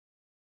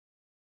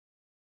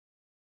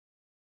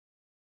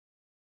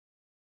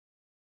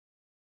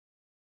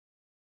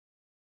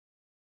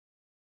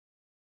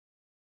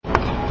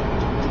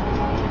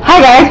Hi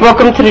guys,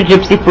 welcome to the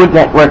Gypsy Food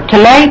Network.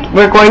 Tonight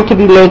we're going to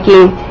be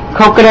making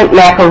coconut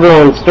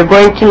macaroons. You're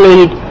going to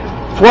need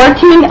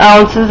 14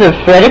 ounces of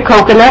shredded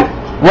coconut,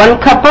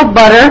 1 cup of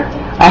butter,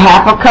 a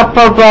half a cup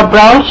of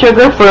brown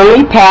sugar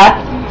firmly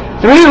packed,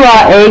 3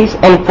 raw eggs,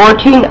 and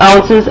 14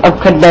 ounces of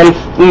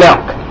condensed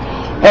milk.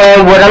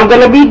 And what I'm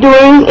going to be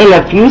doing in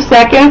a few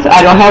seconds,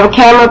 I don't have a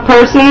camera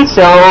person,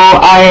 so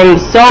I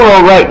am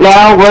solo right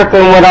now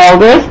working with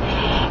all this.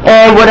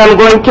 And what I'm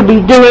going to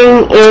be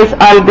doing is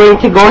I'm going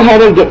to go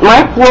ahead and get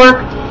my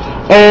fork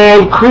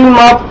and cream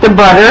up the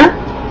butter.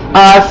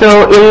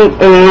 So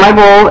in my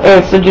bowl,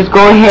 and so just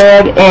go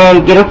ahead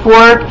and get a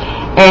fork,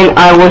 and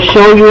I will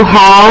show you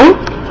how.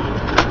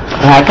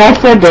 Like I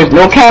said, there's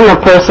no camera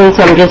person,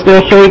 so I'm just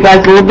going to show you guys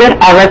a little bit.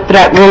 I left it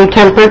at room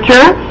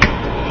temperature,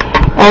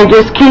 and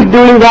just keep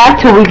doing that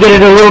till we get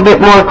it a little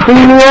bit more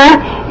creamier,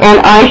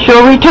 and I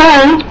shall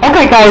return.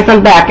 Okay guys,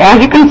 I'm back.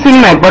 As you can see,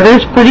 my butter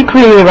is pretty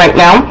creamy right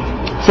now.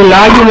 So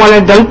now you want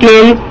to dunk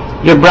in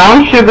your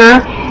brown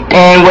sugar,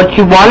 and what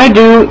you want to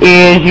do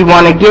is you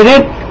want to get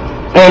it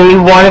and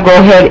you want to go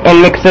ahead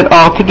and mix it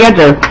all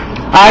together.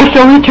 I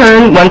shall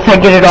return once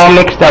I get it all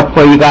mixed up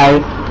for you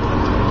guys.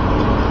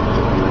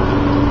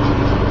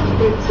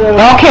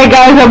 Okay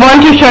guys, I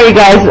want to show you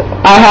guys.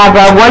 I have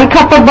 1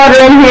 cup of butter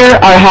in here,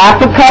 or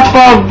half a cup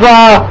of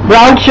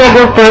brown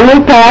sugar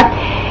firmly packed,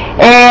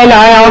 and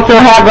I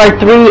also have our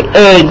 3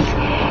 eggs.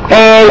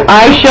 And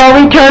I shall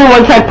return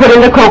once I put in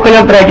the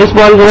coconut, but I just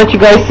wanted to let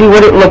you guys see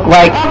what it looked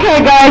like.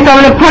 Okay guys,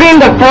 I'm going to put in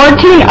the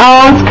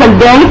 14-ounce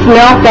condensed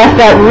milk. That's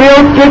that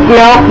real thick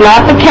milk,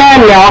 not the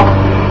canned milk.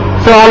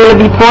 So I'm going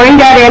to be pouring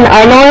that in.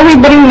 I know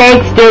everybody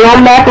makes their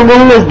own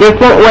macaroon a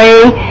different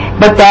way,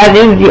 but that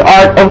is the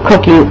art of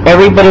cooking.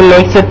 Everybody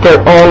makes it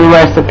their own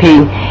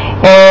recipe.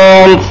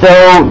 And so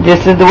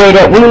this is the way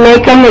that we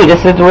make them, and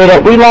this is the way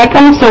that we like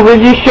them, so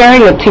we're just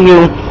sharing it to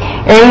you.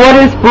 And what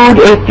is food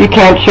if you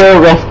can't share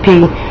a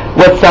recipe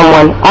with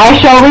someone? I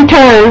shall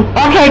return.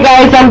 Okay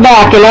guys, I'm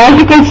back, and as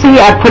you can see,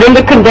 I put in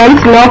the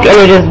condensed milk, and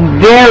it is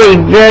very,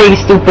 very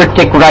super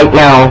thick right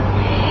now.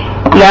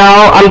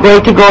 Now I'm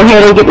going to go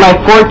ahead and get my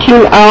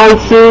 14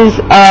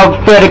 ounces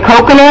of shredded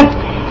coconut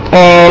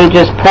and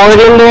just pour it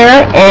in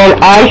there, and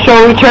I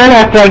shall return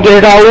after I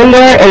get it all in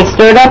there and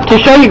stir it up to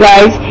show you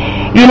guys.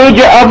 You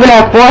need your oven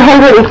at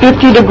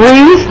 450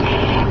 degrees,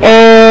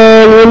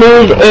 and you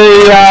need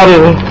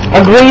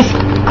a greased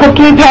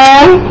cooking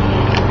pan,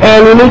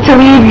 and you need to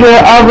leave your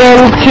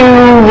oven to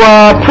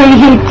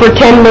preheat for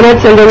 10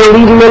 minutes, and then you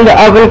leave them in the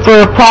oven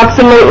for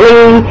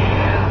approximately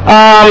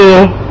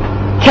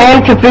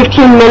 10 to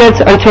 15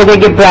 minutes until they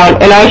get brown,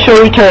 and I shall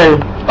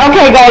return.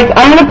 Okay guys,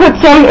 I'm going to put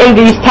some in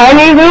these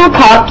tiny little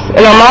cups,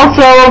 and I'm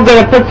also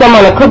going to put some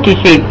on a cookie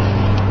sheet.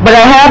 But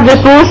I have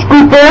this little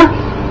scooper,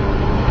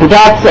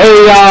 that's a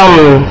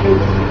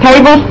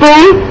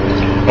tablespoon,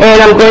 and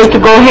I'm going to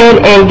go ahead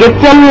and get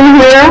some in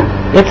here.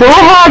 It's a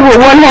little hard with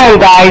one hand,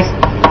 guys.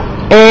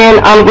 And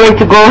I'm going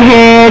to go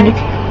ahead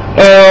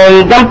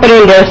and dump it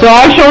in there. So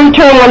I shall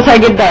return once I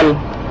get done.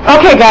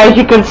 Okay guys,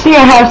 you can see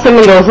I have some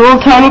in those little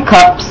tiny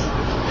cups.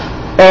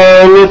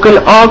 And you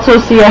can also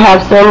see I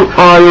have some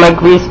on my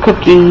greased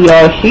cookie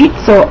sheet.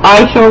 So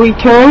I shall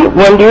return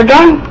when they're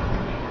done.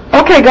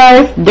 Okay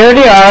guys, there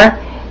they are.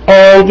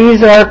 And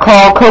these are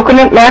called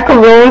coconut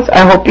macaroons.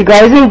 I hope you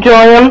guys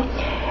enjoy them.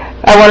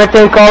 I want to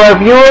thank all our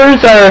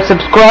viewers, our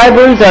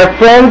subscribers, our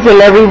friends, and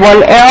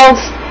everyone else.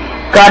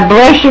 God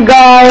bless you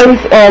guys,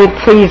 and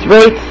please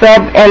rate,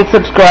 sub, and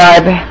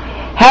subscribe.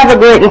 Have a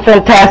great and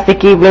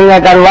fantastic evening. I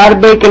got a lot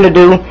of baking to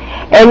do.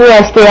 And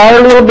yes, they are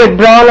a little bit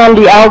brown on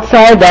the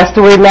outside. That's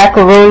the way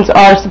macaroons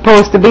are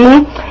supposed to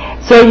be.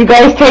 So you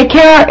guys take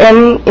care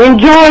and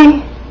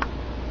enjoy.